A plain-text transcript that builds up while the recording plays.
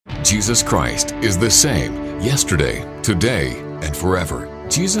Jesus Christ is the same yesterday, today, and forever.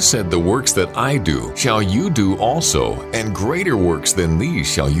 Jesus said, "The works that I do shall you do also, and greater works than these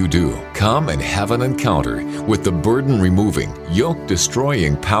shall you do." Come and have an encounter with the burden-removing,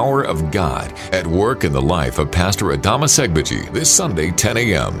 yoke-destroying power of God at work in the life of Pastor Adama Segbeji this Sunday, 10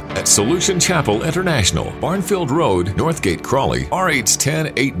 a.m. at Solution Chapel International, Barnfield Road, Northgate, Crawley,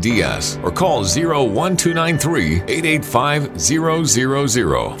 RH10 8DS, or call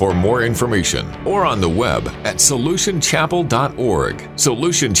 01293-885-000 for more information, or on the web at solutionchapel.org.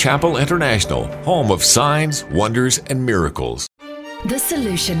 Solution Chapel International, home of signs, wonders, and miracles. The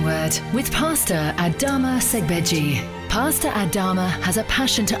Solution Word with Pastor Adama Segbeji. Pastor Adama has a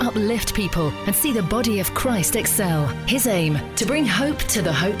passion to uplift people and see the body of Christ excel. His aim, to bring hope to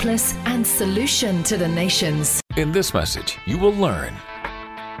the hopeless and solution to the nations. In this message, you will learn.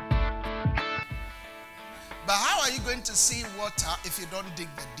 But how are you going to see water if you don't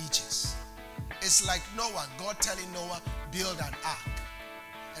dig the ditches? It's like Noah, God telling Noah, build an ark.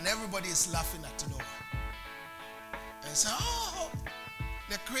 And everybody is laughing at Noah. And say, oh,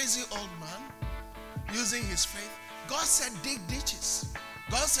 the crazy old man using his faith. God said dig ditches.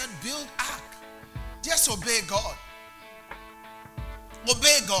 God said build ark. Just obey God.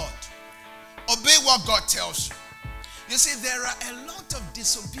 Obey God. Obey what God tells you. You see, there are a lot of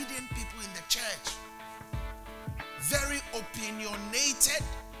disobedient people in the church. Very opinionated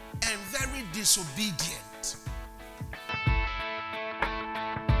and very disobedient.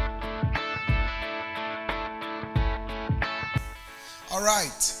 All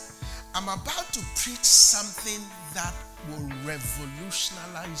right, I'm about to preach something that will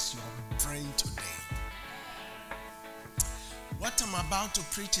revolutionize your brain today. What I'm about to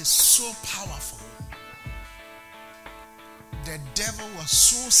preach is so powerful. The devil was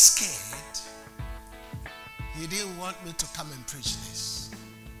so scared, he didn't want me to come and preach this.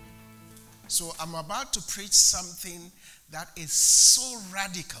 So I'm about to preach something that is so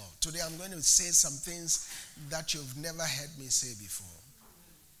radical. Today I'm going to say some things that you've never heard me say before.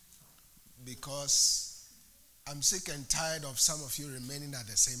 Because I'm sick and tired of some of you remaining at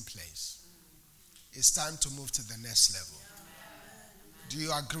the same place. It's time to move to the next level. Do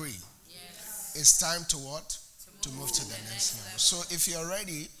you agree? Yes. It's time to what? To move to the next level. So if you're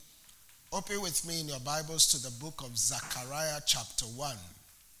ready, open with me in your Bibles to the book of Zechariah chapter 1.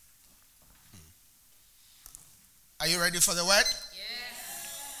 Are you ready for the word?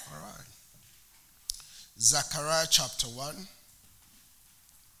 Yes. All right. Zechariah chapter 1.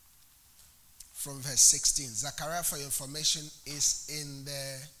 From verse 16. Zechariah, for your information, is in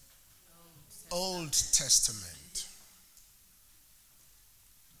the Old Testament.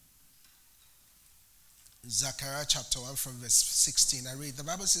 Zechariah chapter 1 from verse 16. I read. The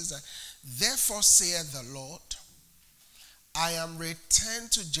Bible says that, "Therefore saith the Lord, I am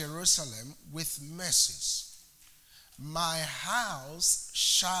returned to Jerusalem with mercies. My house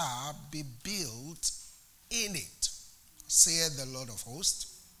shall be built in it, saith the Lord of hosts.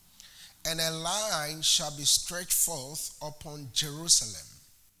 And a line shall be stretched forth upon Jerusalem.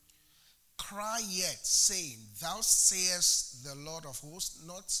 Cry yet, saying, Thou sayest the Lord of hosts,"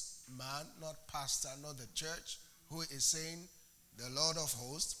 not man, not pastor, not the church, who is saying the Lord of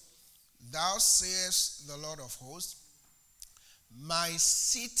hosts. "Thou sayest the Lord of hosts, my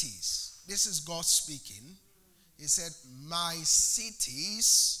cities," this is God speaking. He said, "My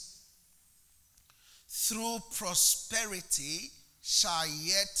cities through prosperity shall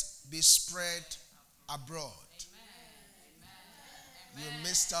yet be spread abroad." Amen. You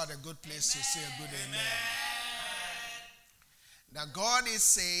missed out a good place to say a good amen. Now God is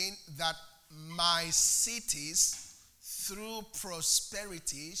saying that my cities through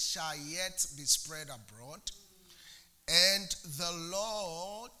prosperity shall yet be spread abroad, and the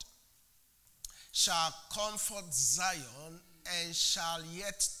Lord shall comfort Zion and shall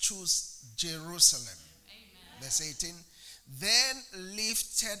yet choose Jerusalem. Amen. Verse 18. "Then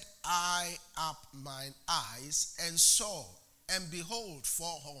lifted I up mine eyes and saw, and behold,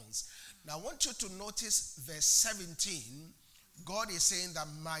 4 horns." Now I want you to notice verse 17. God is saying that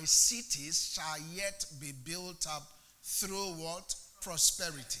my cities shall yet be built up through what?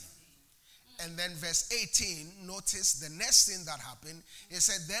 Prosperity. And then verse 18, notice the next thing that happened. He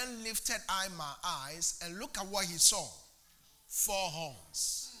said, "Then lifted I my eyes," and look at what he saw. 4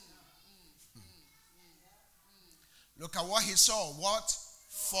 horns. Look at what he saw. What?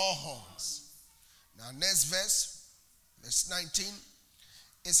 4 horns. Now next verse 19.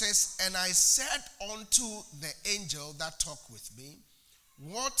 It says, "And I said unto the angel that talked with me,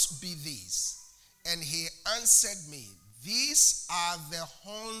 What be these? And he answered me, These are the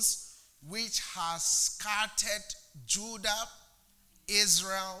horns which has scattered Judah,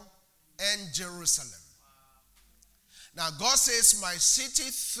 Israel, and Jerusalem. Now God says, my city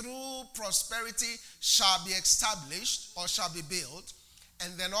through prosperity shall be established or shall be built.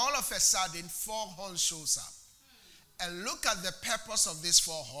 And then all of a sudden, 4 horns shows up. And look at the purpose of these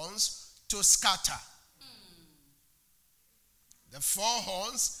 4 horns: to scatter. The 4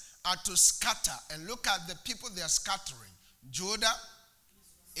 horns are to scatter. And look at the people they are scattering: Judah,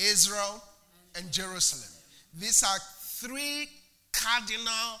 Israel, and Jerusalem. These are 3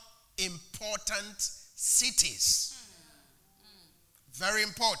 cardinal important cities. Very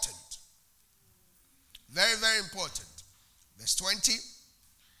important. Very, very important. Verse 20.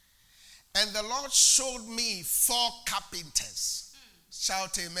 And the Lord showed me 4 carpenters.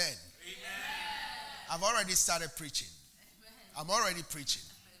 Shout amen. Amen. I've already started preaching. I'm already preaching.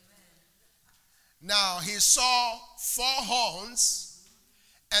 Now he saw 4 horns,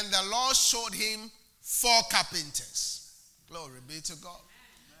 and the Lord showed him 4 carpenters. Glory be to God.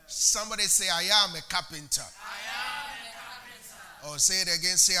 Somebody say, I am a carpenter. I am a carpenter. Or say it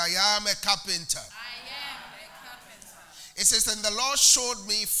again, say, I am a carpenter. I am a carpenter. It says, and the Lord showed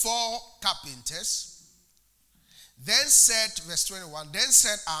me 4 carpenters. Then said, verse 21, then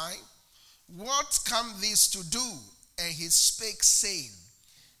said I, what come these to do? And he spake, saying,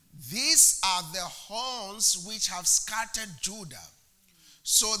 these are the horns which have scattered Judah,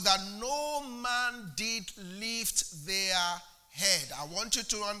 so that no man did lift their head. I want you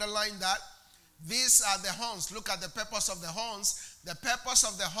to underline that. These are the horns. Look at the purpose of the horns. The purpose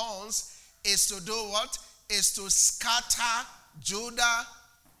of the horns is to do what? Is to scatter Judah,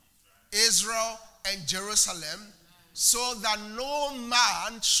 Israel, and Jerusalem, so that no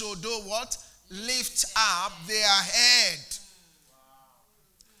man should do what? Lift up their head.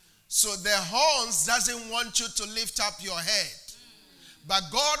 So the horns doesn't want you to lift up your head. But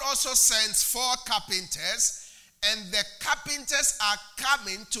God also sends 4 carpenters, and the carpenters are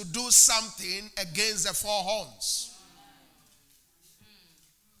coming to do something against the 4 horns.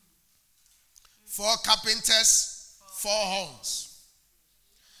 4 carpenters, 4 horns.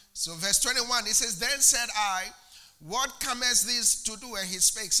 So verse 21, it says, then said I, what cometh this to do? And he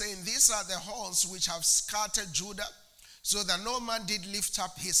spake, saying, these are the horns which have scattered Judah, so that no man did lift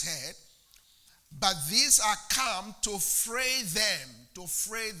up his head. But these are come to fray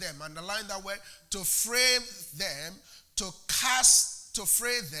them, underline that word, to fray them, to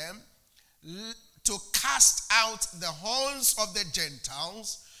fray them, to cast out the horns of the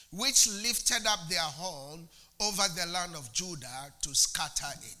Gentiles, which lifted up their horn over the land of Judah to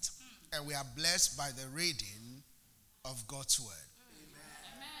scatter it. And we are blessed by the reading of God's word.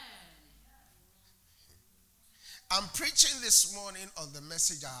 Amen. I'm preaching this morning on the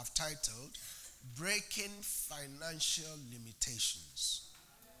message I have titled, Breaking Financial Limitations.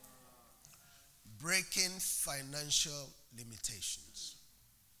 Breaking financial limitations.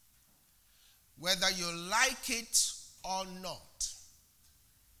 Whether you like it or not,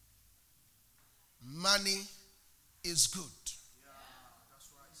 money is good.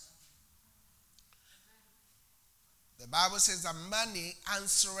 The Bible says that money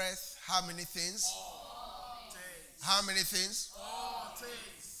answereth how many things? All things. How many things? All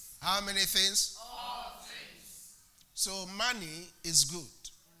things. How many things? All things. So money is good.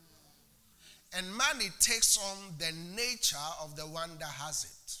 And money takes on the nature of the one that has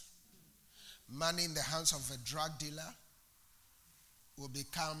it. Money in the hands of a drug dealer will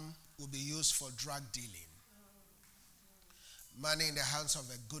be used for drug dealing. Money in the hands of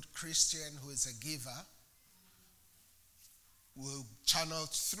a good Christian who is a giver will channel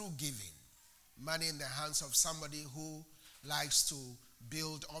through giving. Money in the hands of somebody who likes to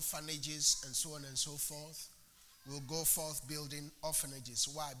build orphanages and so on and so forth will go forth building orphanages.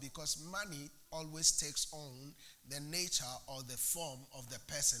 Why? Because money always takes on the nature or the form of the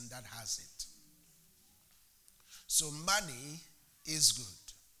person that has it. So money is good.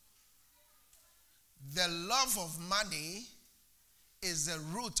 The love of money is the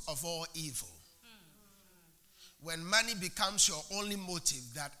root of all evil. When money becomes your only motive,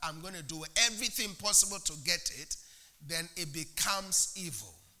 that I'm going to do everything possible to get it, then it becomes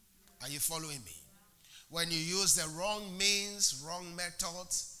evil. Are you following me? When you use the wrong means, wrong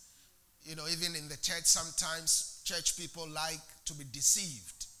methods, even in the church sometimes church people like to be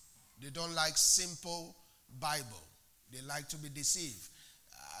deceived. They don't like simple Bible. They like to be deceived.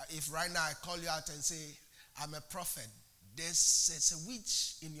 If right now I call you out and say, I'm a prophet, there's a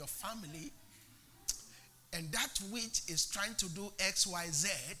witch in your family, and that witch is trying to do X, Y, Z,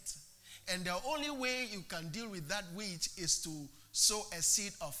 and the only way you can deal with that witch is to sow a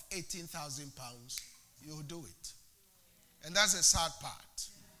seed of 18,000 pounds. You'll do it. And that's the sad part.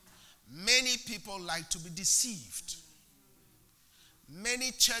 Many people like to be deceived.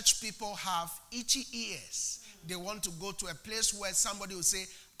 Many church people have itchy ears. They want to go to a place where somebody will say,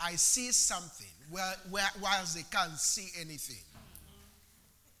 I see something, whilst they can't see anything.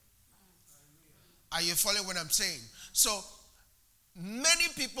 Are you following what I'm saying? So, many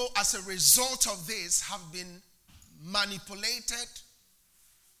people as a result of this have been manipulated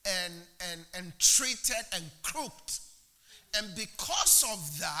and treated and crooked. And because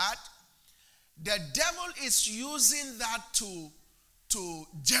of that, the devil is using that to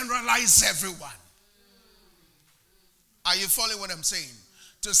generalize everyone. Are you following what I'm saying?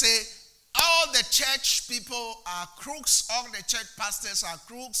 To say all the church people are crooks, all the church pastors are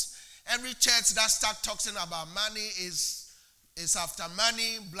crooks. Every church that starts talking about money is after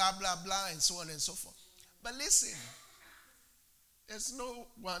money, blah, blah, blah, and so on and so forth. But listen, there's no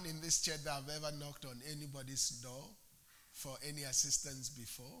one in this church that have ever knocked on anybody's door for any assistance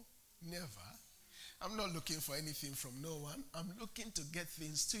before. Never. I'm not looking for anything from no one. I'm looking to get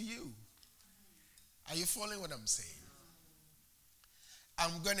things to you. Are you following what I'm saying?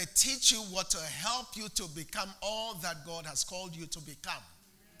 I'm going to teach you what to help you to become all that God has called you to become.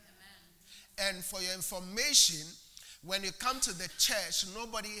 Amen. And for your information, when you come to the church,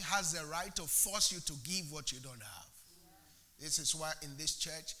 nobody has the right to force you to give what you don't have. This is why in this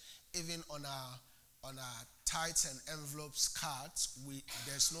church, even on our tithes and envelopes cards,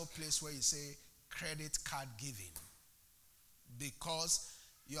 there's no place where you say credit card giving, because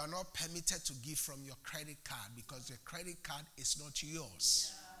you are not permitted to give from your credit card, because your credit card is not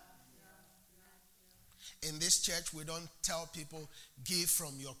yours. In this church, we don't tell people give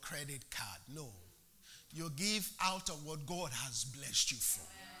from your credit card. No. You give out of what God has blessed you for.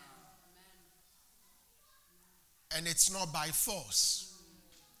 And it's not by force.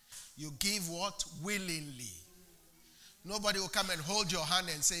 You give what? Willingly. Nobody will come and hold your hand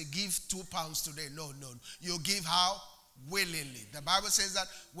and say, give £2 today. No. You give how? Willingly. The Bible says that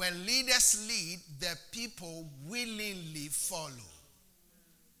when leaders lead, the people willingly follow.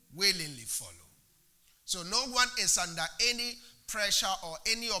 Willingly follow. So no one is under any pressure or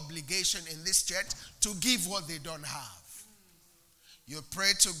any obligation in this church to give what they don't have. You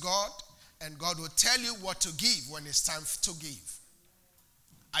pray to God, and God will tell you what to give when it's time to give.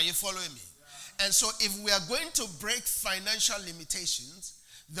 Are you following me? And so if we are going to break financial limitations,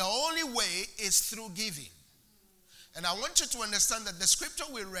 the only way is through giving. And I want you to understand that the scripture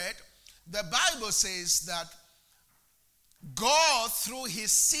we read, the Bible says that God, through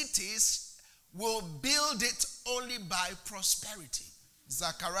his cities, will build it only by prosperity.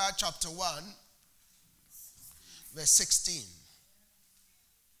 Zechariah chapter 1, verse 16.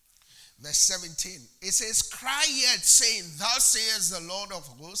 Verse 17. It says, cry yet, saying, thus says the Lord of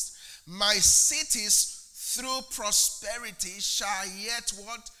hosts, my cities through prosperity shall yet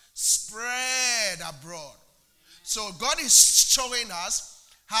what? Spread abroad. So God is showing us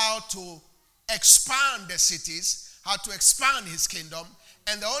how to expand the cities, how to expand his kingdom.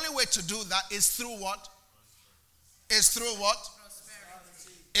 And the only way to do that is through what? Is through what?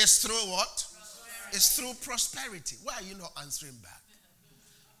 Prosperity. Is through what? Prosperity. Is through prosperity. Why are you not answering back?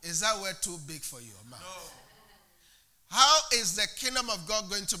 Is that word too big for you? No. How is the kingdom of God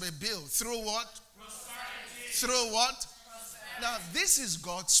going to be built? Through what? Prosperity. Through what? Prosperity. Now, this is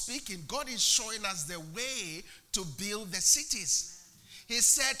God speaking. God is showing us the way to build the cities. He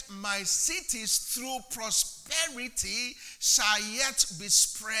said, my cities through prosperity shall yet be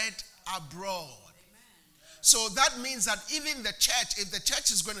spread abroad. Amen. So that means that even the church, if the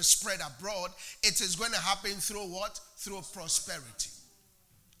church is going to spread abroad, it is going to happen through what? Through prosperity.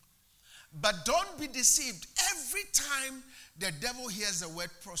 But don't be deceived. Every time the devil hears the word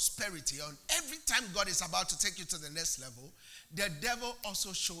prosperity, or every time God is about to take you to the next level, the devil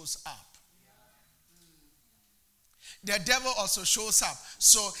also shows up. The devil also shows up.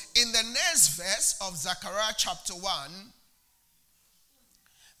 So in the next verse of Zechariah chapter 1,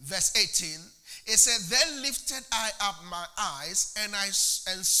 verse 18, it said, then lifted I up my eyes,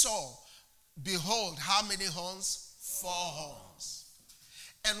 and saw, behold, how many horns? 4 horns.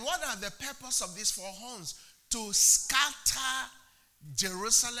 And what are the purpose of these 4 horns? To scatter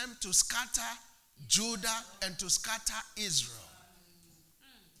Jerusalem, to scatter Judah, and to scatter Israel.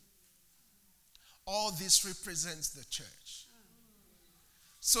 All this represents the church.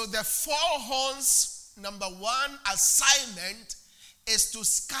 So the 4 horns, number 1 assignment is to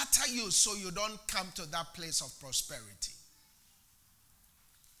scatter you so you don't come to that place of prosperity.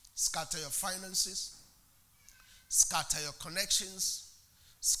 Scatter your finances, scatter your connections,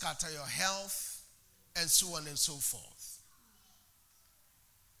 scatter your health, and so on and so forth.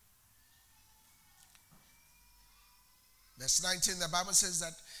 Verse 19, the Bible says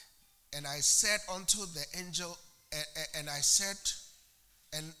that, and I said unto the angel, and I said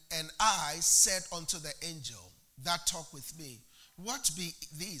And I said unto the angel that talked with me, what be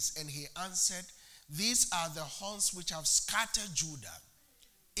these? And he answered, these are the horns which have scattered Judah,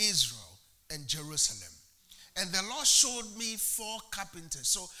 Israel, and Jerusalem. And the Lord showed me 4 carpenters.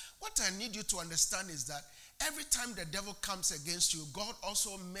 So what I need you to understand is that every time the devil comes against you, God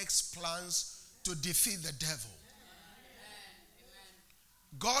also makes plans to defeat the devil.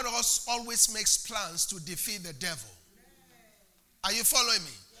 God always makes plans to defeat the devil. Are you following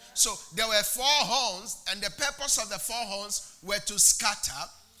me? So there were 4 horns, and the purpose of the 4 horns were to scatter.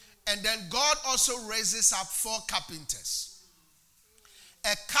 And then God also raises up 4 carpenters.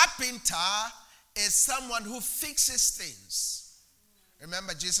 A carpenter is someone who fixes things.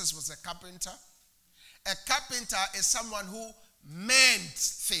 Remember, Jesus was a carpenter. A carpenter is someone who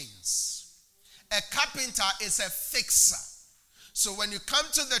mends things. A carpenter is a fixer. So when you come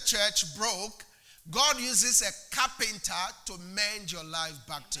to the church broke, God uses a carpenter to mend your life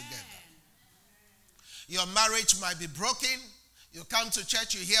back together. Your marriage might be broken. You come to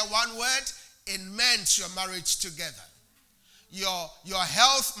church, you hear one word, it mends your marriage together. Your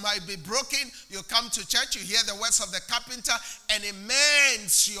health might be broken. You come to church, you hear the words of the carpenter, and it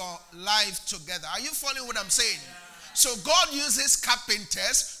mends your life together. Are you following what I'm saying? So God uses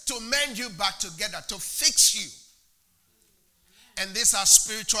carpenters to mend you back together, to fix you. And these are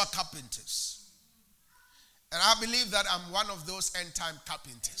spiritual carpenters. And I believe that I'm one of those end-time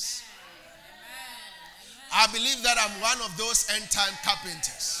carpenters. I believe that I'm one of those end-time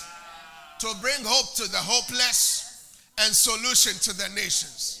carpenters. To bring hope to the hopeless and solution to the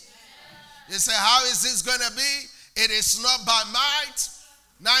nations. You say, how is this going to be? It is not by might,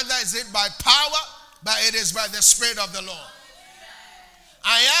 neither is it by power, but it is by the Spirit of the Lord.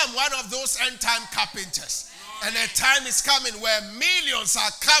 I am one of those end-time carpenters. And a time is coming where millions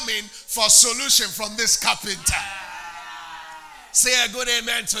are coming for solution from this carpenter. Say a good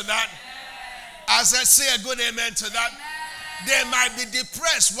amen to that. As I say a good amen to that. They might be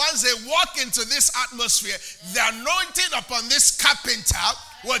depressed. Once they walk into this atmosphere, the anointing upon this carpenter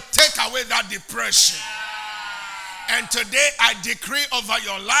will take away that depression. And today I decree over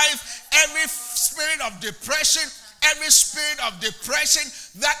your life, every spirit of depression, every spirit of depression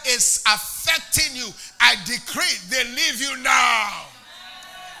that is affecting you, I decree they leave you now.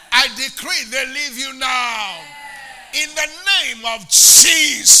 I decree they leave you now. In the name of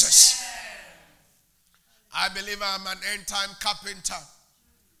Jesus. I believe I'm an end-time carpenter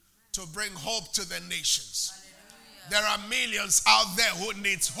to bring hope to the nations. There are millions out there who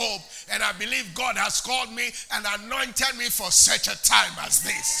needs hope, and I believe God has called me and anointed me for such a time as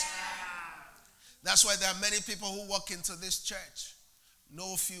this. That's why there are many people who walk into this church,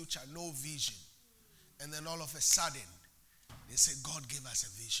 no future, no vision. And then all of a sudden, they say, God gave us a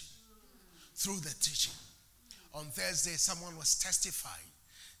vision through the teaching. On Thursday, someone was testifying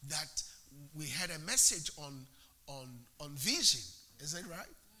that we had a message on vision. Is that right?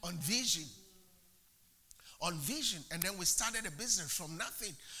 On vision. On vision. And then we started a business from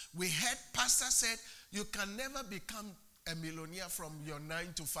nothing. We heard pastor said, you can never become a millionaire from your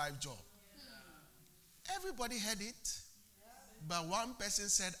 9-to-5 job. Everybody heard it. But one person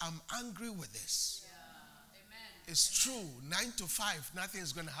said, I'm angry with this. It's true. 9-to-5, nothing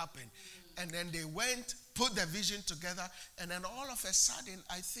is going to happen. And then they went, put the vision together, and then all of a sudden,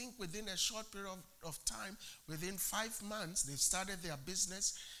 I think within a short period of time, within 5 months, they've started their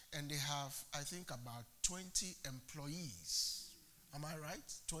business, and they have, I think, about 20 employees. Am I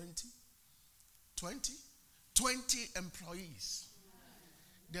right? 20? 20? 20 employees.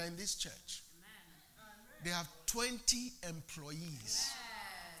 They're in this church. They have 20 employees.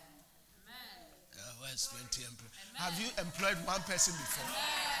 Where's 20 employees? Have you employed one person before?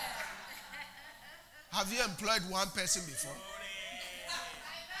 Have you employed one person before?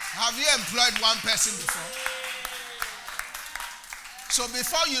 Have you employed one person before? So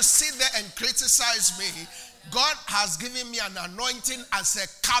before you sit there and criticize me, God has given me an anointing as a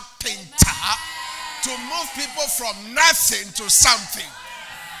carpenter to move people from nothing to something.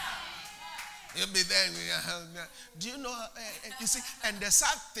 You'll be there. Do you know? You see, and the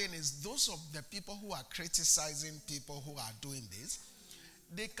sad thing is, those of the people who are criticizing people who are doing this,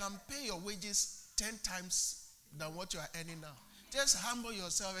 they can pay your wages 10 times than what you are earning now. Just humble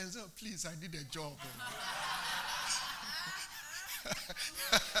yourself and say, oh, please, I need a job.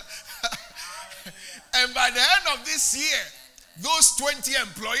 And by the end of this year, those 20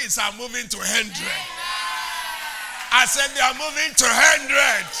 employees are moving to 100. I said they are moving to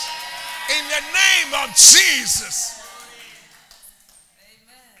 100. In the name of Jesus.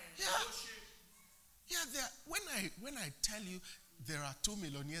 Yeah. When I tell you there are 2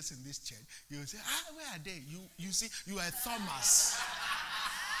 millionaires in this church, you say, where are they? You see, you are Thomas.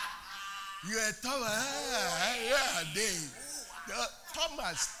 You are Thomas. Yeah, they.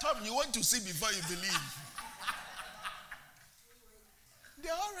 Tom, you want to see before you believe.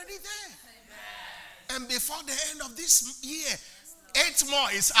 They're already there. And before the end of this year, 8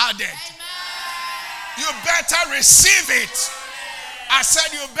 more is added. You better receive it. I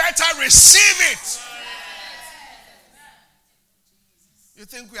said you better receive it. You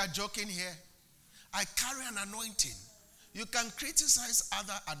think we are joking here? I carry an anointing. You can criticize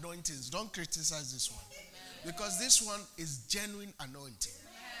other anointings. Don't criticize this one. Because this one is genuine anointing.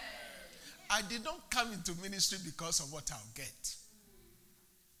 I did not come into ministry because of what I'll get.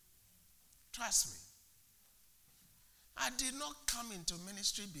 Trust me. I did not come into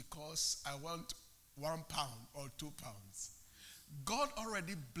ministry because I want £1 or £2. God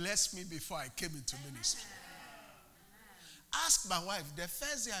already blessed me before I came into ministry. Ask my wife. The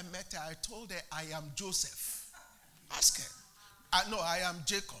first day I met her, I told her I am Joseph. Ask her. No, I am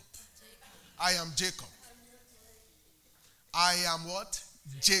Jacob. I am Jacob. I am what?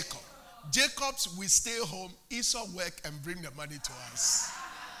 Jacob. Jacob's will stay home, Esau work and bring the money to us.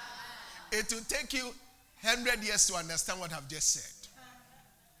 It will take you 100 years to understand what I've just said.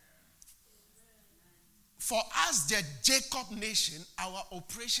 For us, the Jacob nation, our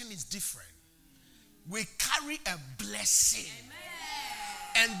operation is different. We carry a blessing.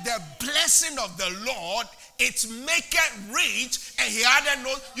 And the blessing of the Lord, it maketh rich, and he added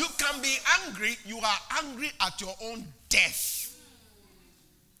no. You can be angry. You are angry at your own death.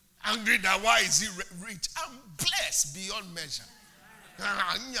 Angry that why is he rich? I'm blessed beyond measure.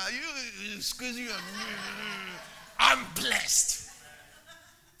 I'm blessed.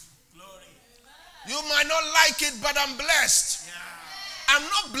 You might not like it, but I'm blessed. I'm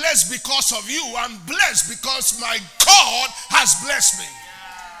not blessed because of you. I'm blessed because my God has blessed me.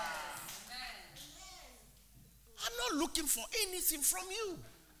 I'm not looking for anything from you.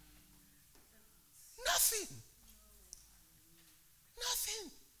 Nothing.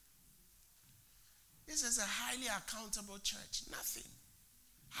 Nothing. This is a highly accountable church. Nothing.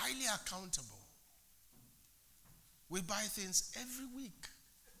 Highly accountable. We buy things every week.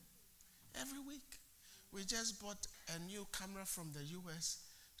 Every week. We just bought a new camera from the US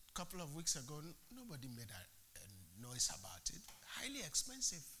a couple of weeks ago. Nobody made a noise about it. Highly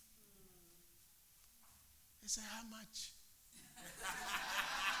expensive. They said, how much?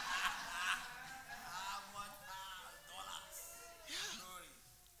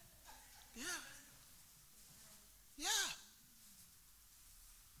 Yeah. Yeah.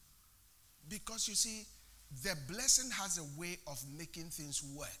 Because you see, the blessing has a way of making things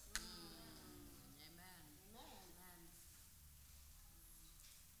work.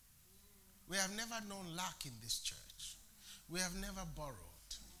 We have never known lack in this church. We have never borrowed.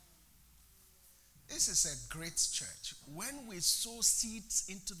 This is a great church. When we sow seeds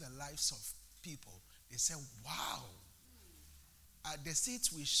into the lives of people, they say, wow. The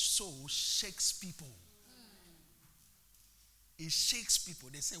seeds we sow shakes people. It shakes people.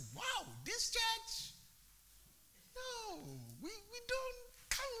 They say, wow, this church? No, we don't.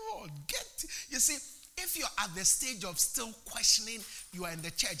 Come on, get. You see, if you're at the stage of still questioning, you are in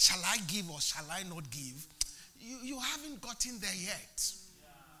the church, shall I give or shall I not give? You haven't gotten there yet.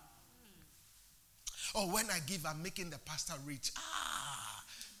 Or when I give, I'm making the pastor rich.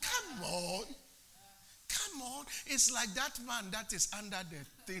 Come on. Come on. It's like that man that is under the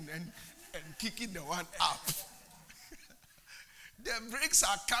thing and kicking the one up. The bricks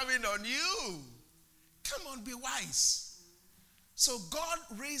are coming on you. Come on, be wise. So God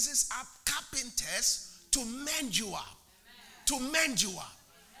raises up carpenters to mend you up. To mend you up.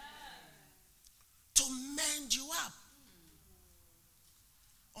 To mend you up.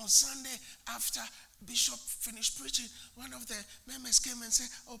 On Sunday, after Bishop finished preaching, one of the members came and said,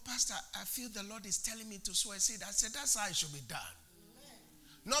 oh, Pastor, I feel the Lord is telling me to sow a seed. I said, that's how it should be done.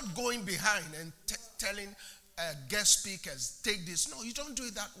 Not going behind and telling guest speakers, take this. No, you don't do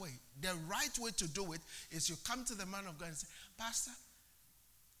it that way. The right way to do it is you come to the man of God and say, Pastor,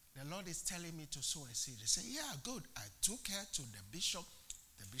 the Lord is telling me to sow a seed. They say, yeah, good. I took her to the bishop.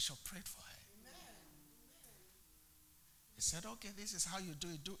 The bishop prayed for her. He said, okay, this is how you do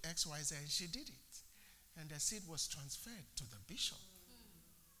it. Do X, Y, Z. And she did it. And the seed was transferred to the bishop.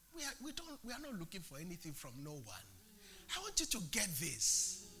 We are not looking for anything from no one. I want you to get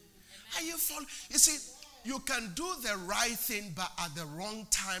this. Are you following? You see, you can do the right thing, but at the wrong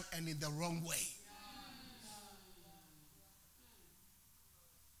time and in the wrong way.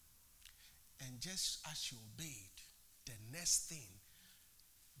 And just as you obeyed, the next thing,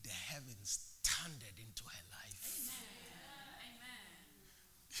 the heavens turned into her life.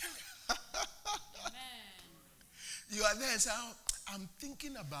 Amen. You are there and say, oh, I'm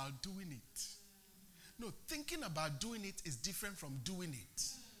thinking about doing it. No, thinking about doing it is different from doing it.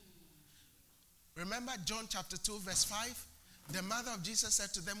 Remember John chapter 2 verse 5? The mother of Jesus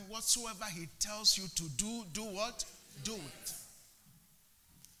said to them, whatsoever he tells you to do, do what? Do it.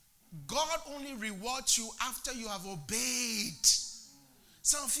 God only rewards you after you have obeyed.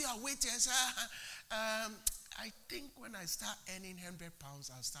 Some of you are waiting and say, I think when I start earning £100,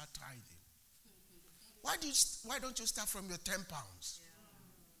 I'll start tithing. Why don't you start from your £10?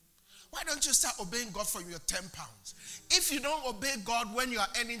 Why don't you start obeying God from your £10? If you don't obey God when you are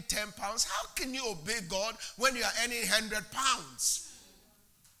earning £10, how can you obey God when you are earning £100?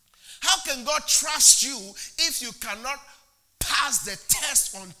 How can God trust you if you cannot pass the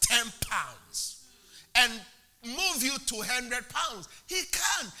test on £10 and move you to £100? He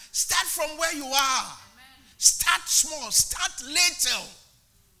can. Start from where you are. Start small. Start little.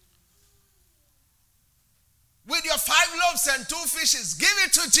 With your 5 loaves and 2 fishes, give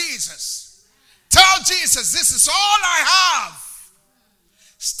it to Jesus. Tell Jesus, this is all I have.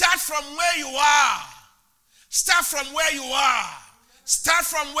 Start from where you are. Start from where you are. Start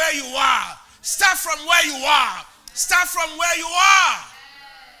from where you are. Start from where you are. Start from where you are.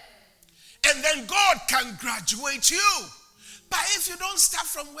 And then God can graduate you. But if you don't start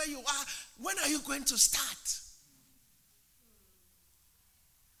from where you are, when are you going to start?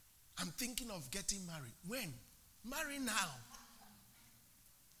 I'm thinking of getting married. When? Marry now.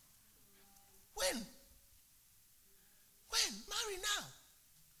 When? Marry now.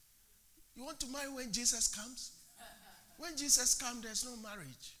 You want to marry when Jesus comes? When Jesus comes, there's no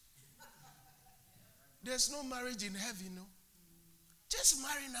marriage. There's no marriage in heaven, no. Just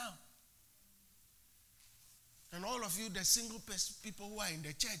marry now. And all of you, the single people who are in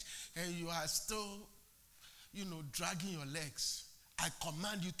the church, and you are still, dragging your legs, I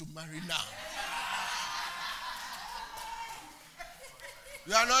command you to marry now.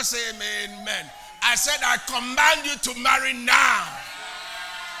 You are not saying amen. I said I command you to marry now.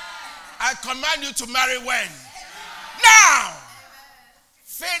 I command you to marry when? Now.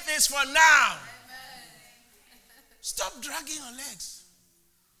 Faith is for now. Stop dragging your legs.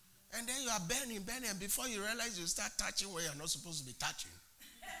 And then you are burning, and before you realize you start touching where you're not supposed to be touching.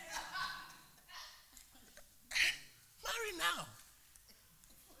 Marry now.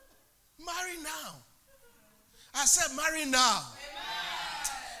 Marry now. I said marry now.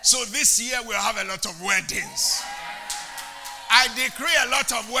 So this year we'll have a lot of weddings. I decree a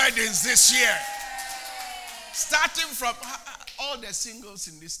lot of weddings this year. Starting from all the singles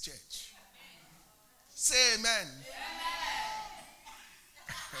in this church. Say amen.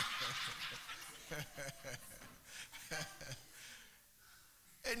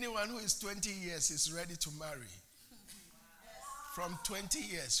 Anyone who is 20 years is ready to marry. From 20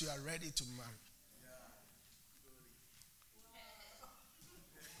 years, you are ready to marry.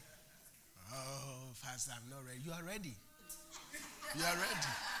 Oh, Pastor, I'm not ready. You are ready. You are ready.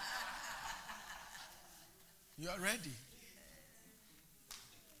 You are ready.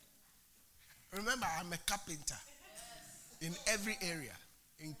 Remember, I'm a carpenter in every area,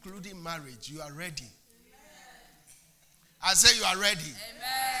 including marriage. You are ready. I say you are ready.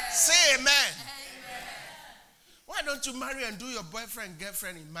 Amen. Say amen. Amen. Why don't you marry and do your boyfriend,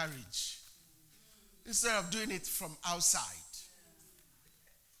 girlfriend in marriage? Instead of doing it from outside.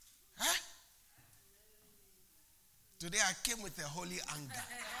 Huh? Today I came with a holy anger.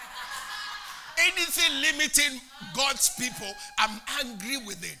 Anything limiting God's people, I'm angry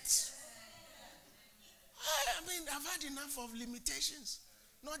with it. I mean, I've had enough of limitations.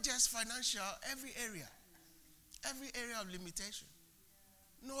 Not just financial, every area. Every area of limitation.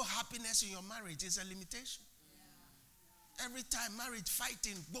 No happiness in your marriage is a limitation. Every time marriage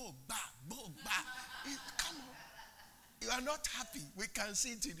fighting, bo, ba. Come on. You are not happy. We can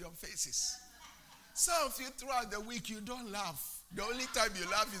see it in your faces. Some of you throughout the week, you don't laugh. The only time you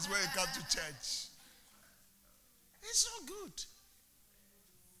laugh is when you come to church. It's not good.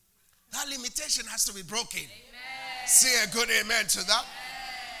 That limitation has to be broken. Amen. Say a good amen to that. Amen.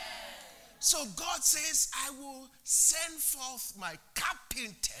 So God says, I will send forth my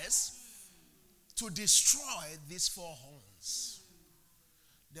carpenters to destroy these 4 horns.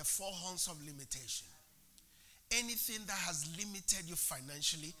 The 4 horns of limitation. Anything that has limited you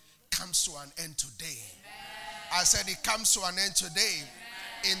financially comes to an end today. Amen. I said it comes to an end today.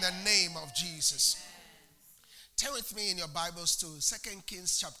 Amen. In the name of Jesus. Amen. Turn with me in your Bibles to 2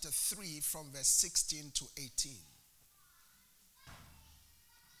 Kings chapter 3 from verse 16 to 18.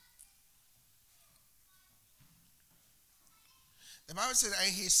 The Bible said,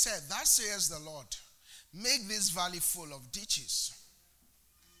 and he said, thus says the Lord, make this valley full of ditches.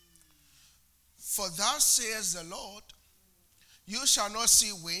 For thus says the Lord, You shall not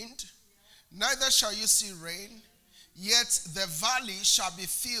see wind, neither shall you see rain, yet the valley shall be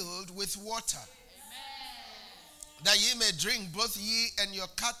filled with water. That ye may drink, both ye and your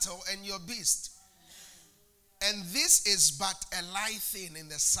cattle and your beast. And this is but a light thing in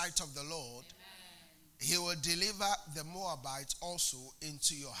the sight of the Lord. He will deliver the Moabites also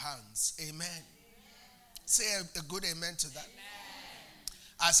into your hands. Amen. Say a good amen to that.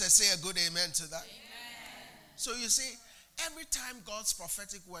 I said, say a good amen to that. So you see, every time God's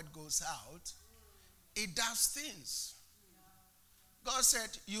prophetic word goes out, it does things. God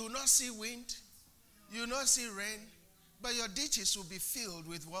said, you will not see wind, you will not see rain, but your ditches will be filled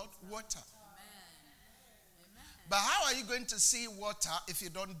with what? Water. But how are you going to see water if you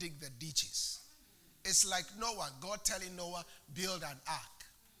don't dig the ditches? It's like Noah, God telling Noah, build an ark.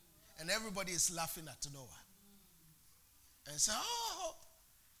 And everybody is laughing at Noah. And say, oh,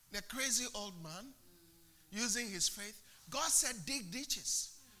 the crazy old man using his faith. God said, dig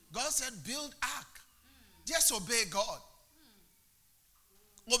ditches. God said, build ark. Just obey God.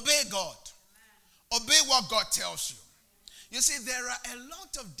 Obey God. Obey what God tells you. You see, there are a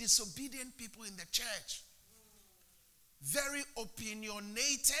lot of disobedient people in the church. Very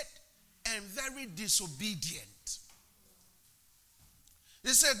opinionated and very disobedient.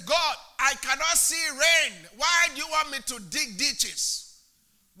 You say, God, I cannot see rain. Why do you want me to dig ditches?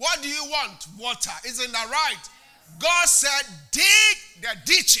 What do you want? Water. Isn't that right? God said, dig the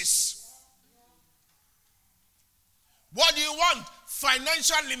ditches. What do you want?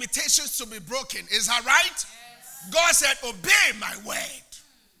 Financial limitations to be broken. Is that right? Yes. God said, obey my word.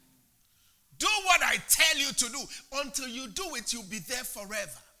 Do what I tell you to do. Until you do it, you'll be there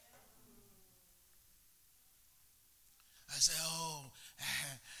forever. I say,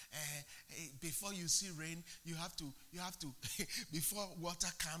 before you see rain, you have to, before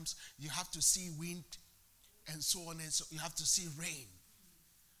water comes, you have to see wind and so on and so. You have to see rain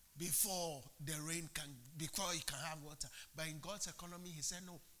before the rain can, before you can have water. But in God's economy, he said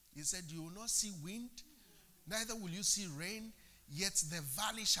no. He said, you will not see wind, neither will you see rain, yet the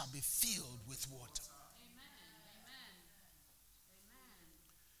valley shall be filled with water.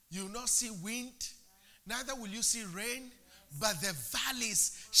 You will not see wind, neither will you see rain, but the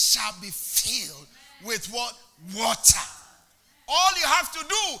valleys shall be filled with what? Water. All you have to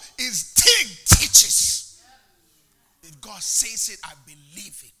do is dig ditches. If God says it, I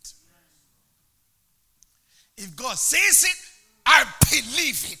believe it. If God says it, I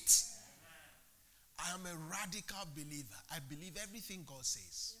believe it. I am a radical believer. I believe everything God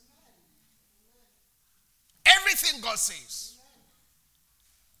says. Everything God says.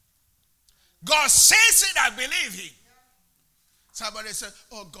 God says it, I believe him. Somebody said,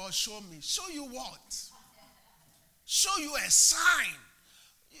 oh God, show me. Show you what? Show you a sign.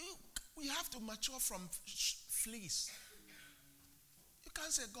 You have to mature from fleas. You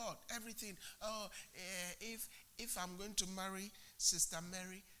can't say, God, everything. If I'm going to marry Sister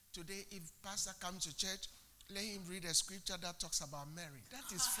Mary, today if pastor comes to church, let him read a scripture that talks about Mary.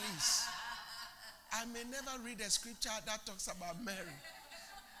 That is fleas. I may never read a scripture that talks about Mary.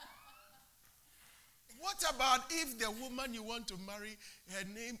 What about if the woman you want to marry, her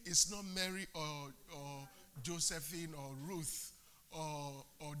name is not Mary or Josephine or Ruth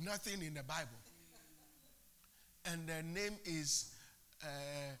or nothing in the Bible? And the name is,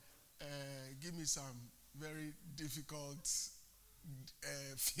 give me some very difficult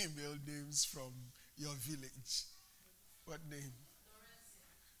female names from your village. What name?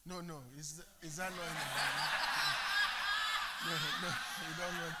 No. Is that not in the Bible? No, you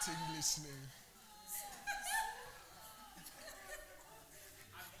don't want English name.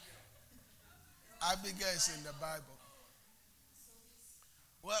 Abigail is in the Bible.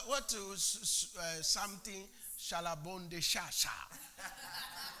 What to something Shalabonde Shasha?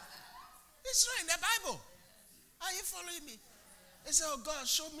 It's not in the Bible. Are you following me? They say, oh God,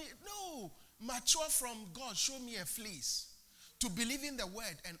 show me. No, mature from God. Show me a fleece. To believe in the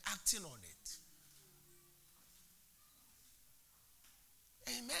word and acting on it.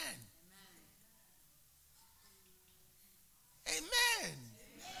 Amen. Amen.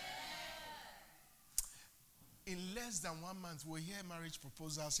 In less than 1 month, we'll hear marriage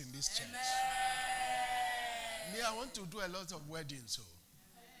proposals in this church. Me, I want to do a lot of weddings. So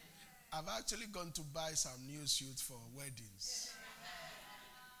I've actually gone to buy some new suits for weddings.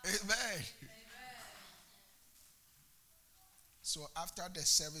 Amen. So after the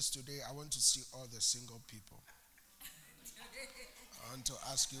service today, I want to see all the single people. I want to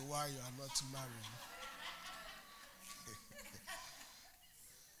ask you why you are not married.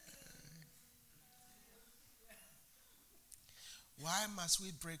 Why must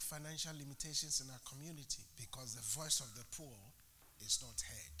we break financial limitations in our community? Because the voice of the poor is not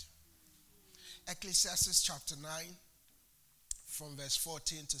heard. Ecclesiastes chapter 9, from verse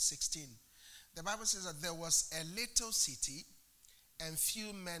 14 to 16. The Bible says that there was a little city and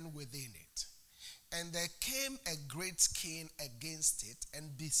few men within it. And there came a great king against it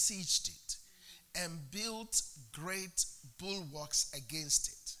and besieged it and built great bulwarks against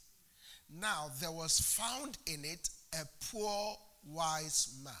it. Now there was found in it a poor wise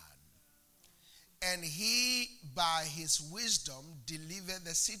man, and he by his wisdom delivered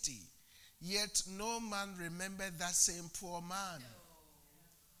the city. Yet no man remembered that same poor man.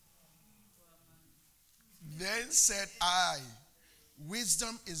 Then said I,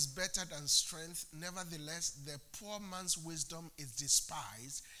 wisdom is better than strength. Nevertheless, the poor man's wisdom is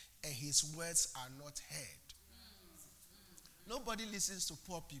despised, and his words are not heard. Nobody listens to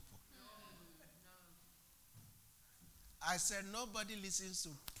poor people. I said nobody listens to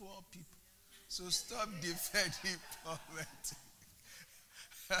poor people. So stop defending poverty.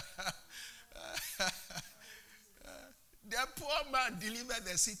 The poor man delivered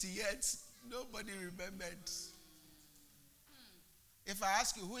the city, yet nobody remembered. If I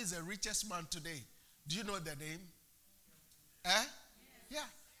ask you who is the richest man today, do you know the name? Yeah.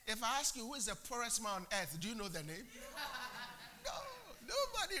 If I ask you who is the poorest man on earth, do you know the name? No.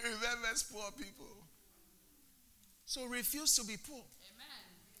 Nobody remembers poor people. So refuse to be poor. Amen.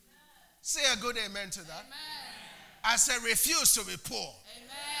 Say a good amen to that. Amen. I said refuse to be poor. Amen.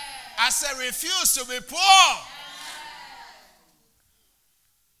 I said refuse to be poor.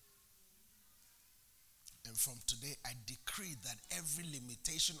 And from today, I decree that every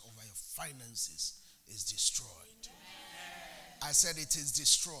limitation over your finances is destroyed. Amen. I said it is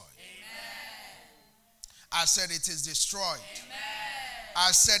destroyed. Amen. I said it is destroyed. Amen.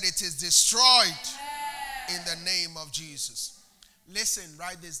 I said it is destroyed. Amen. In the name of Jesus. Listen,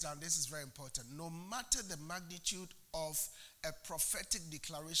 write this down. This is very important. No matter the magnitude of a prophetic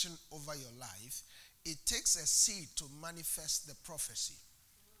declaration over your life, it takes a seed to manifest the prophecy.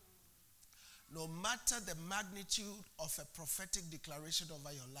 No matter the magnitude of a prophetic declaration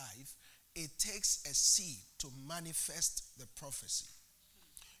over your life, it takes a seed to manifest the prophecy.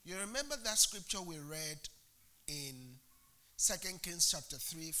 You remember that scripture we read in 2 Kings chapter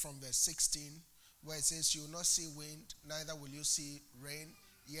 3 from verse 16, where it says, you will not see wind, neither will you see rain,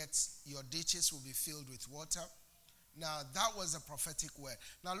 yet your ditches will be filled with water. Now, that was a prophetic word.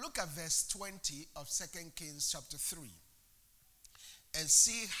 Now, look at verse 20 of 2 Kings chapter 3 and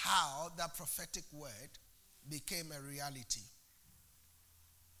see how that prophetic word became a reality.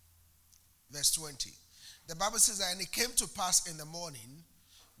 Verse 20. The Bible says, and it came to pass in the morning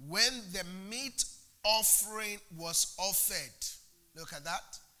when the meat offering was offered. Look at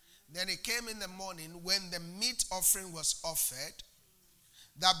that. Then it came in the morning when the meat offering was offered,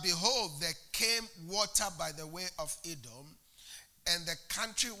 that behold, there came water by the way of Edom, and the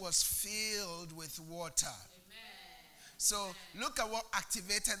country was filled with water. Amen. So look at what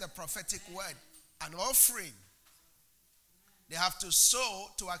activated the prophetic word. An offering. They have to sow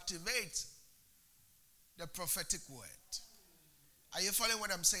to activate the prophetic word. Are you following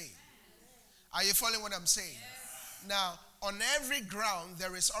what I'm saying? Are you following what I'm saying? Now, on every ground,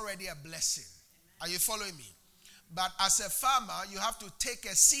 there is already a blessing. Are you following me? But as a farmer, you have to take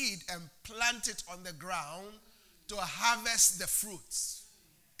a seed and plant it on the ground to harvest the fruits.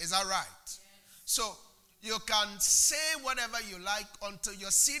 Is that right? So, you can say whatever you like until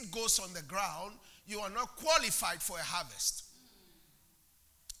your seed goes on the ground, you are not qualified for a harvest.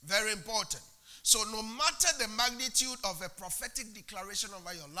 Very important. So, no matter the magnitude of a prophetic declaration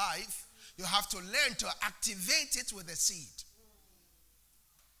over your life, you have to learn to activate it with a seed.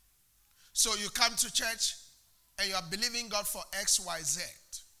 So you come to church and you are believing God for X, Y, Z.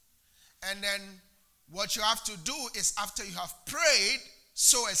 And then what you have to do is after you have prayed,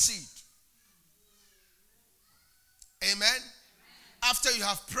 sow a seed. Amen? After you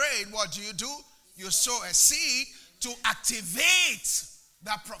have prayed, what do? You sow a seed to activate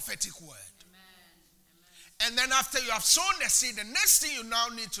that prophetic word. And then after you have sown the seed, the next thing you now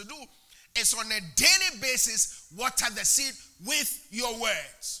need to do is on a daily basis, water the seed with your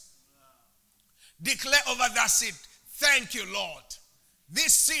words. Declare over that seed, thank you, Lord.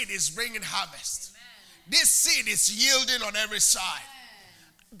 This seed is bringing harvest. Amen. This seed is yielding on every side.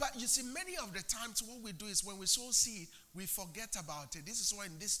 Amen. But you see, many of the times what we do is when we sow seed, we forget about it. This is why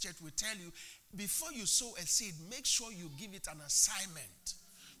in this church we tell you, before you sow a seed, make sure you give it an assignment.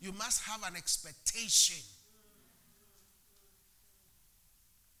 You must have an expectation.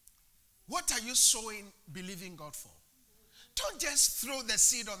 What are you sowing, believing God for? Don't just throw the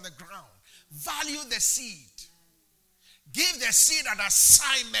seed on the ground. Value the seed. Give the seed an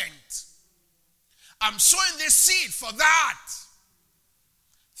assignment. I'm sowing this seed for that.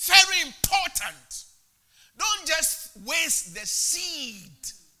 important. Don't just waste the seed.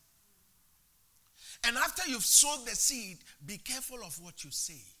 And after you've sowed the seed, be careful of what you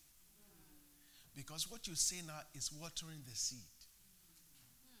say. Because what you say now is watering the seed.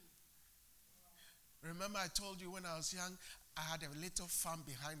 Remember I told you when I was young, I had a little farm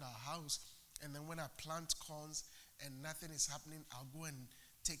behind our house. And then when I plant corns and nothing is happening, I'll go and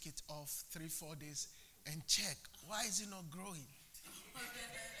take it off 3-4 days and check. Why is it not growing?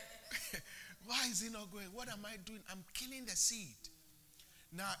 Why is it not growing? What am I doing? I'm killing the seed.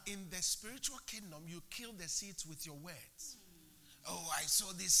 Now, in the spiritual kingdom, you kill the seeds with your words. Oh, I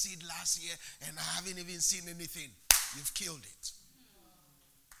saw this seed last year and I haven't even seen anything. You've killed it.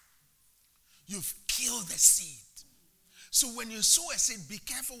 You've killed the seed. So when you sow a seed, be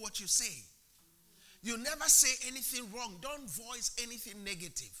careful what you say. You never say anything wrong. Don't voice anything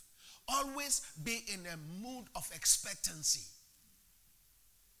negative. Always be in a mood of expectancy.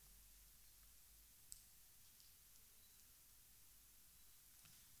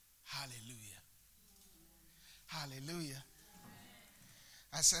 Hallelujah. Hallelujah.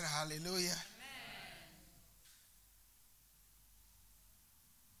 I said hallelujah.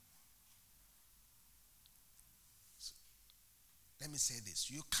 So, let me say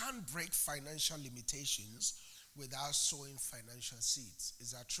this. You can't break financial limitations without sowing financial seeds.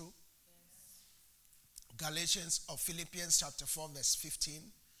 Is that true? Yes. Galatians or Philippians chapter 4 verse 15.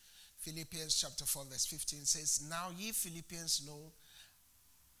 Philippians chapter 4 verse 15 says, now ye Philippians know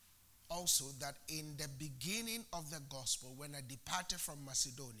also that in the beginning of the gospel, when I departed from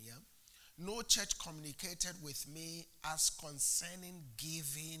Macedonia, no church communicated with me as concerning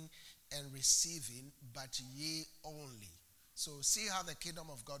giving and receiving, but ye only. So see how the kingdom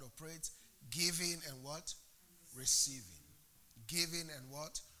of God operates? Giving and what? Receiving. Giving and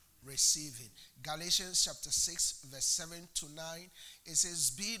what? Receiving. Galatians chapter 6 verse 7 to 9, it says,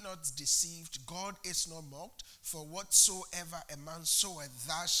 be not deceived, God is not mocked, for whatsoever a man soweth,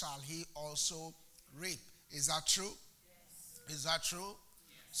 that shall he also reap. Is that true? Yes. Is that true?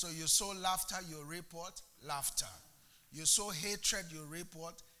 Yes. So you sow laughter, you reap what? Laughter. You sow hatred, you reap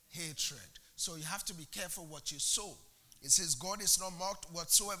what? Hatred. So you have to be careful what you sow. It says, God is not mocked,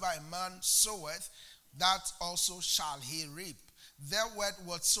 whatsoever a man soweth, that also shall he reap. That word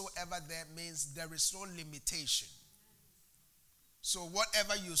whatsoever there means there is no limitation. So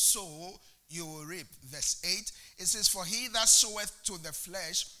whatever you sow, you will reap. Verse 8, it says, for he that soweth to the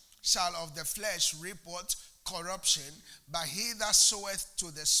flesh shall of the flesh reap what? Corruption. But he that soweth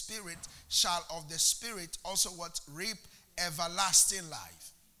to the spirit shall of the spirit also what? Reap everlasting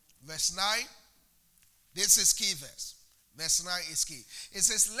life. Verse 9, this is key verse. Verse 9 is key. It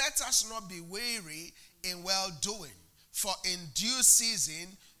says, let us not be weary in well-doing, for in due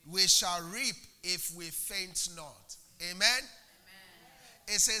season we shall reap if we faint not. Amen? Amen.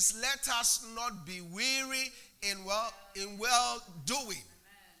 It says, let us not be weary in well-doing.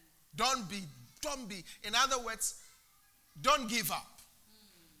 Don't be. In other words, don't give up.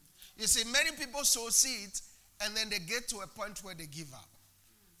 You see, many people sow seeds and then they get to a point where they give up.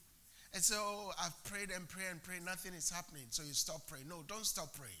 And so, I've prayed and prayed and prayed, nothing is happening. So you stop praying. No, don't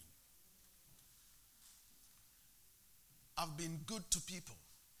stop praying. I've been good to people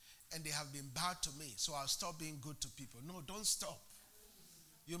and they have been bad to me, so I'll stop being good to people. No, don't stop.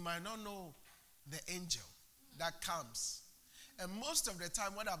 You might not know the angel that comes. And most of the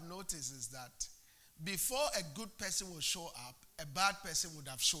time what I've noticed is that before a good person will show up, a bad person would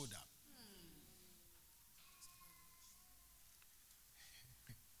have showed up.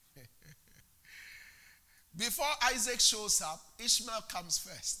 Before Isaac shows up, Ishmael comes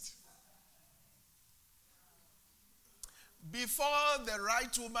first. Before the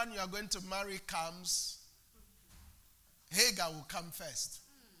right woman you are going to marry comes, Hagar will come first.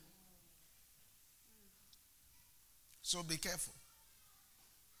 So be careful.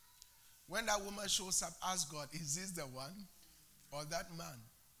 When that woman shows up, ask God, is this the one or that man?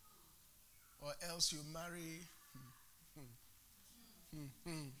 Or else you marry.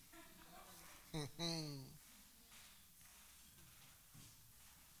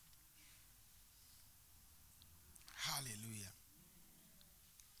 Hallelujah.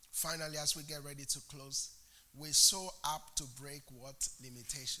 Finally, as we get ready to close, we're so apt to break what?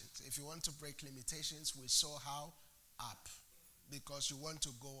 Limitations. If you want to break limitations, we sow how? Up. Because you want to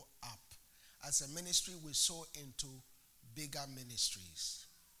go up. As a ministry, we sow into bigger ministries.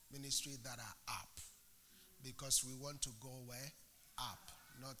 Ministries that are up. Because we want to go where? Up,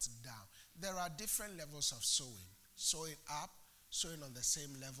 not down. There are different levels of sowing. Sowing up, sowing on the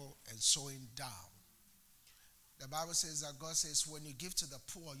same level, and sowing down. The Bible says that God says when you give to the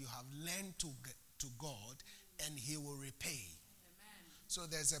poor, you have lent to God and he will repay. Amen. So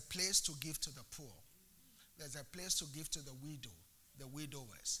there's a place to give to the poor. There's a place to give to the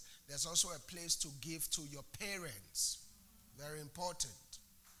widowers. There's also a place to give to your parents. Very important.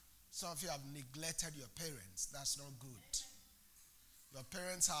 Some of you have neglected your parents. That's not good. Your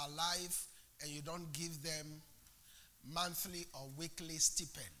parents are alive and you don't give them monthly or weekly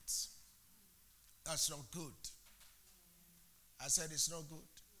stipends. That's not good. I said it's not good.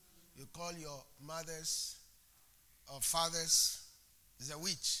 You call your mothers or fathers is a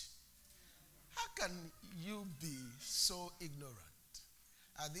witch. How can you be so ignorant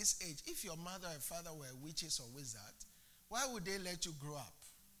at this age? If your mother and father were witches or wizards, why would they let you grow up?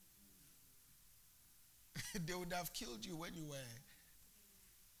 They would have killed you when you were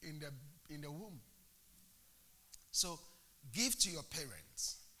in the womb. So give to your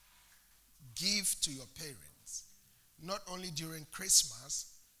parents. Give to your parents. Not only during Christmas,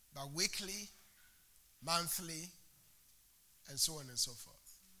 but weekly, monthly, and so on and so forth.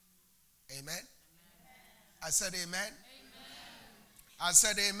 Amen? Amen. I said amen. Amen. I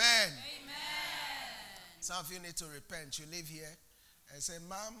said amen. Amen. Some of you need to repent. You live here and say,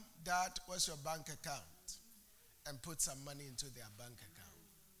 Mom, Dad, what's your bank account? And put some money into their bank account.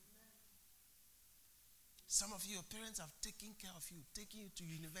 Some of you, your parents have taken care of you, taken you to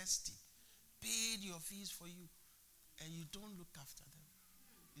university, paid your fees for you, and you don't look after them.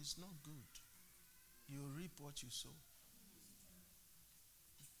 It's not good. You reap what you sow.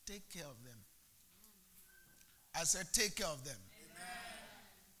 Take care of them. I said, take care of them. Amen.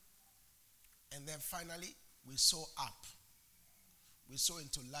 And then finally, we sow up. We sow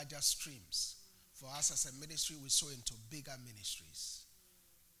into larger streams. For us as a ministry, we sow into bigger ministries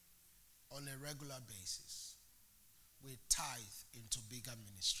on a regular basis. We tithe into bigger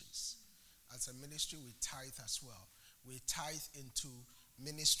ministries. As a ministry, we tithe as well. We tithe into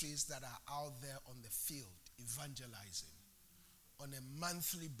ministries that are out there on the field, evangelizing on a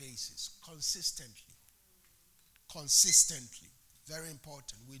monthly basis, consistently. Consistently. Very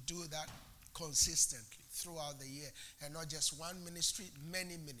important. We do that consistently throughout the year. And not just one ministry,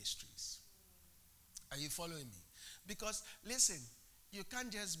 many ministries. Are you following me? Because, listen, you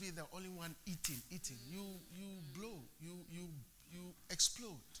can't just be the only one eating. You blow. You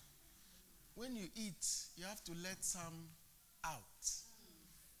explode. When you eat, you have to let some out.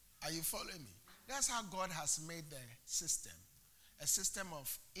 Are you following me? That's how God has made the system. A system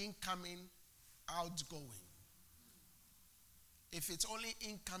of incoming, outgoing. If it's only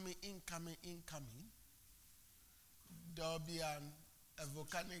incoming, there'll be a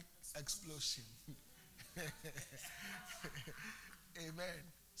volcanic explosion. Amen.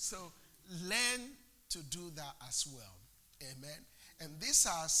 So learn to do that as well. Amen. And these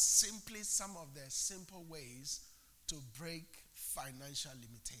are simply some of the simple ways to break financial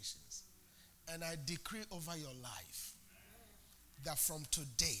limitations. And I decree over your life that from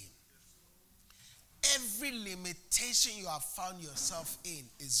today, every limitation you have found yourself in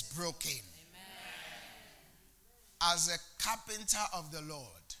is broken. Amen. As a carpenter of the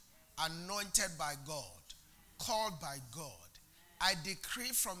Lord, anointed by God, called by God, I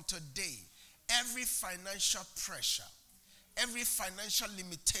decree from today, every financial pressure, every financial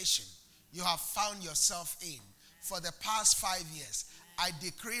limitation you have found yourself in for the past 5 years, I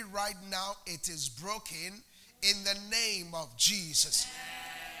decree right now it is broken in the name of Jesus.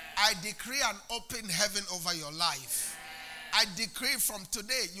 I decree an open heaven over your life. I decree from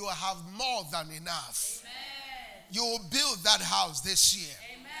today you will have more than enough. You will build that house this year.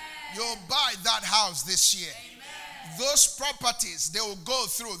 You will buy that house this year. Those properties, they will go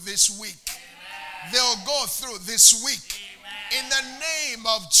through this week. They will go through this week. In the name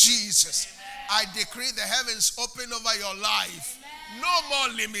of Jesus, I decree the heavens open over your life. No more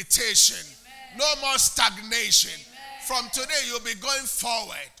limitation. No more stagnation. From today, you'll be going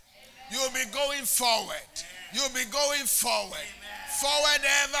forward. You'll be going forward. You'll be going forward. Forward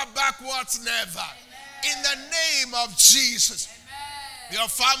ever, backwards never. In the name of Jesus, your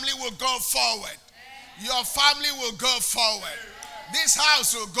family will go forward. Your family will go forward. This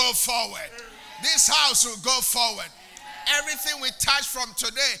house will go forward. This house will go forward. Everything we touch from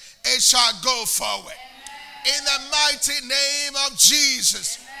today, it shall go forward. In the mighty name of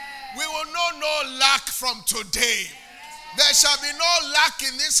Jesus, we will know no lack from today. There shall be no lack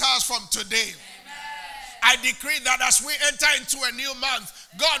in this house from today. I decree that as we enter into a new month,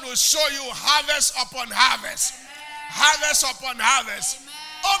 God will show you harvest upon harvest. Harvest upon harvest.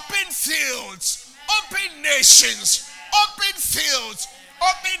 Open fields. Open nations. Open fields.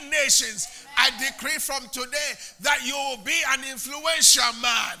 Open nations. I decree from today that you will be an influential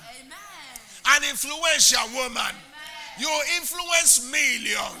man. An influential woman. You will influence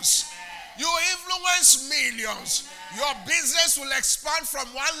millions. You will influence millions. Your business will expand from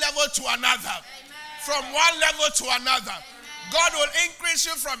one level to another. From one level to another. God will increase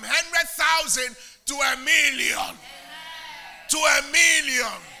you from 100,000 to 1,000,000. To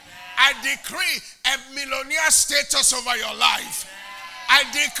 1,000,000. I decree a millionaire status over your life. I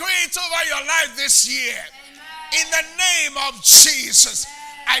decree it over your life this year. In the name of Jesus,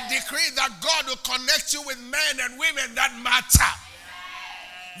 I decree that God will connect you with men and women that matter.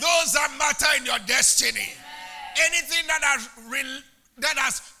 Those that matter in your destiny. Anything that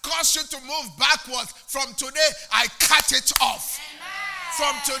has caused you to move backwards, from today, I cut it off.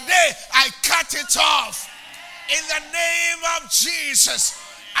 From today, I cut it off. In the name of Jesus,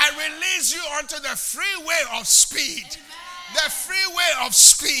 I release you onto the freeway of speed. The freeway of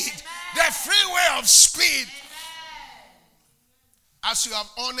speed. The freeway of speed. As you have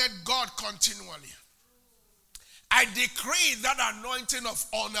honored God continually, I decree that anointing of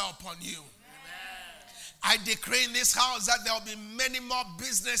honor upon you. I decree in this house that there will be many more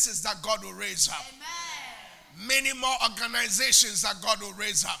businesses that God will raise up. Many more organizations that God will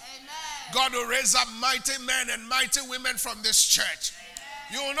raise up. God will raise up mighty men and mighty women from this church.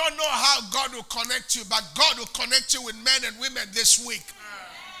 You will not know how God will connect you, but God will connect you with men and women this week.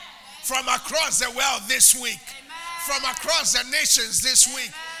 From across the world this week. From across the nations this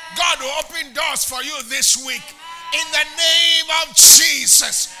week. God will open doors for you this week. In the name of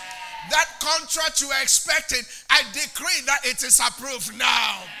Jesus. That contract you were expecting, I decree that it is approved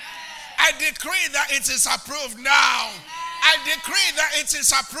now. I decree that it is approved now. I decree that it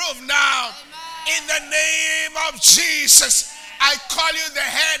is approved now. In the name of Jesus, I call you the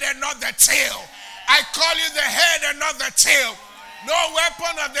head and not the tail. I call you the head and not the tail. No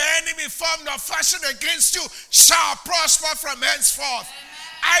weapon of the enemy formed or fashioned against you shall prosper from henceforth.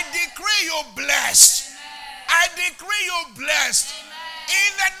 I decree you blessed. I decree you blessed.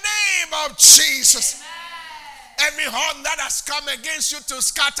 In the name of Jesus. Every horn that has come against you to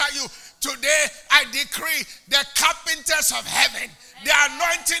scatter you, today I decree the carpenters of heaven, the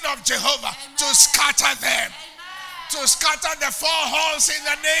anointing of Jehovah, to scatter them. To scatter the four horns in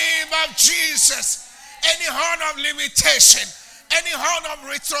the name of Jesus. Any horn of limitation, any horn of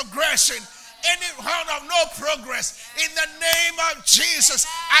retrogression, any horn of no progress, in the name of Jesus,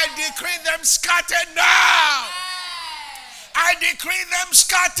 I decree them scattered now. I decree them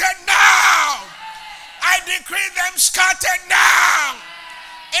scattered now. I decree them scattered now.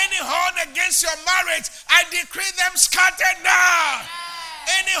 Any horn against your marriage, I decree them scattered now.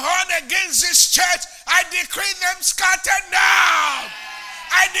 Any horn against this church, I decree them scattered now.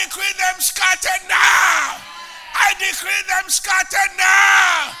 I decree them scattered now. I decree them scattered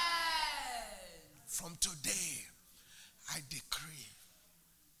now. From today, I decree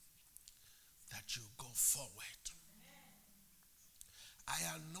that you go forward. I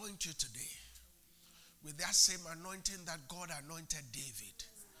anoint you today with that same anointing that God anointed David,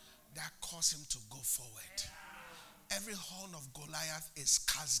 that caused him to go forward. Every horn of Goliath is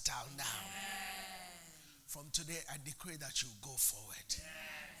cast down now. From today, I decree that you go forward.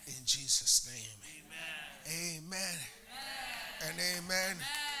 In Jesus' name. Amen. And amen.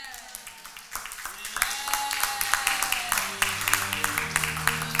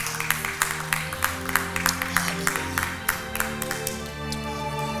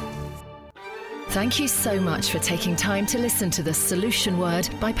 Thank you so much for taking time to listen to the Solution Word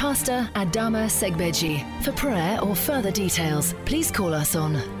by Pastor Adama Segbeji. For prayer or further details, please call us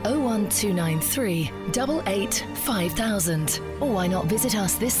on 01293 88 5000. Or why not visit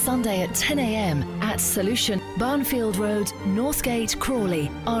us this Sunday at 10 a.m. at Solution, Barnfield Road, Northgate,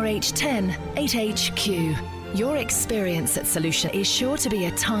 Crawley, RH10 8HQ. Your experience at Solution is sure to be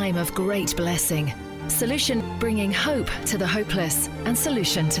a time of great blessing. Solution, bringing hope to the hopeless and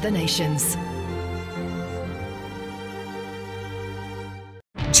solution to the nations.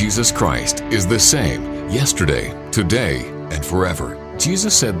 Jesus Christ is the same yesterday, today, and forever.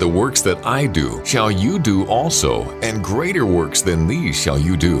 Jesus said, "The works that I do shall you do also, and greater works than these shall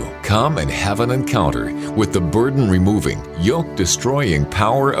you do." Come and have an encounter with the burden-removing, yoke-destroying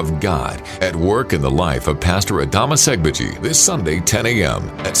power of God at work in the life of Pastor Adama Segbeji this Sunday, 10 a.m.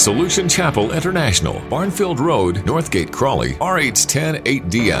 at Solution Chapel International, Barnfield Road, Northgate, Crawley, RH10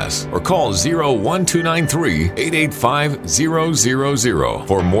 8DS, or call 01293 885 000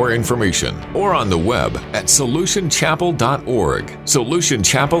 for more information, or on the web at solutionchapel.org. Solution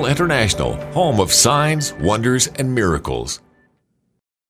Chapel International, home of signs, wonders, and miracles.